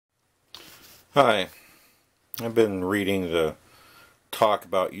Hi, I've been reading the talk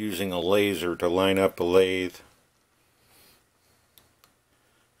about using a laser to line up a lathe.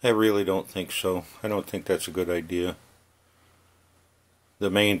 I really don't think so. I don't think that's a good idea. The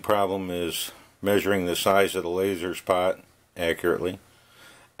main problem is measuring the size of the laser spot accurately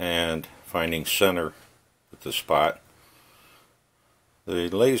and finding center with the spot. The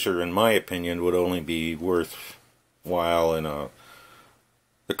laser, in my opinion, would only be worthwhile in the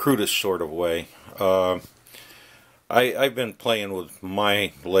crudest sort of way. I've been playing with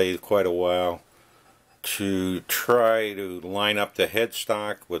my lathe quite a while to try to line up the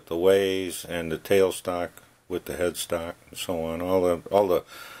headstock with the ways and the tailstock with the headstock and so on.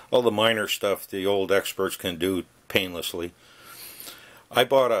 All the minor stuff the old experts can do painlessly. I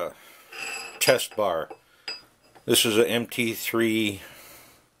bought a test bar. This is a MT3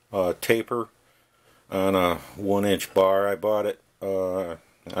 taper on a 1-inch bar. I bought it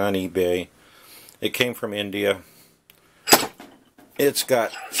on eBay. It came from India. It's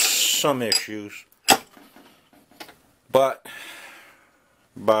got some issues, but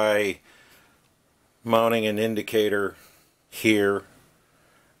by mounting an indicator here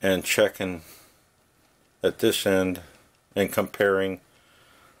and checking at this end and comparing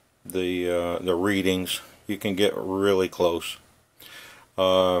the readings, you can get really close.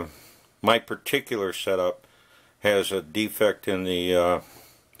 My particular setup has a defect in the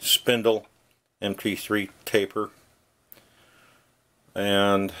spindle MT3 taper,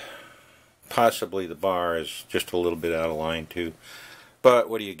 and possibly the bar is just a little bit out of line too. But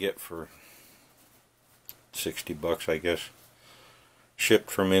what do you get for 60 bucks, I guess,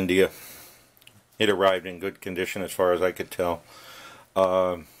 shipped from India? It arrived in good condition as far as I could tell.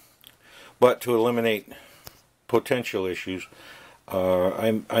 But to eliminate potential issues,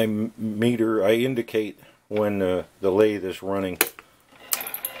 I indicate when the lathe is running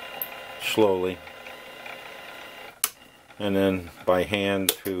slowly, and then by hand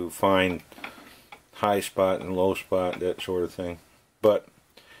to find high spot and low spot, that sort of thing. But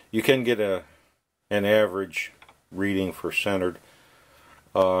you can get an average reading for centered.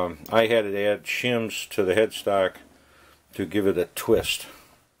 I had to add shims to the headstock to give it a twist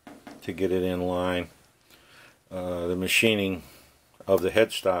to get it in line. The machining of the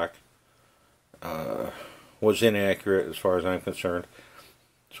headstock was inaccurate as far as I'm concerned,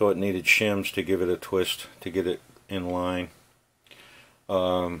 so it needed shims to give it a twist to get it in line.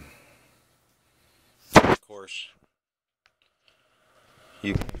 Of course,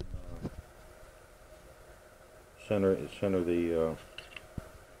 you can center the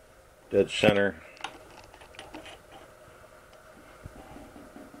dead center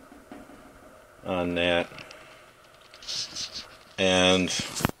on that, and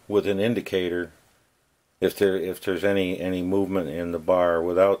with an indicator, if there's any movement in the bar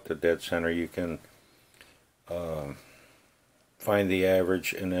without the dead center, you can find the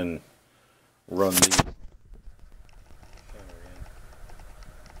average and then run the center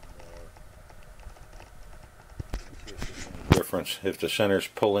in. Difference. If the center's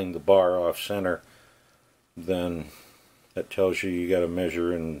pulling the bar off center, then that tells you got to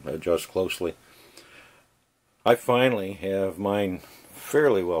measure and adjust closely. I finally have mine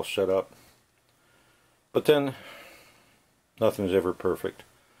fairly well set up, but then nothing's ever perfect.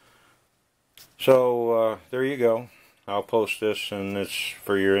 So there you go. I'll post this, and it's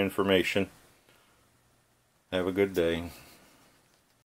for your information. Have a good day.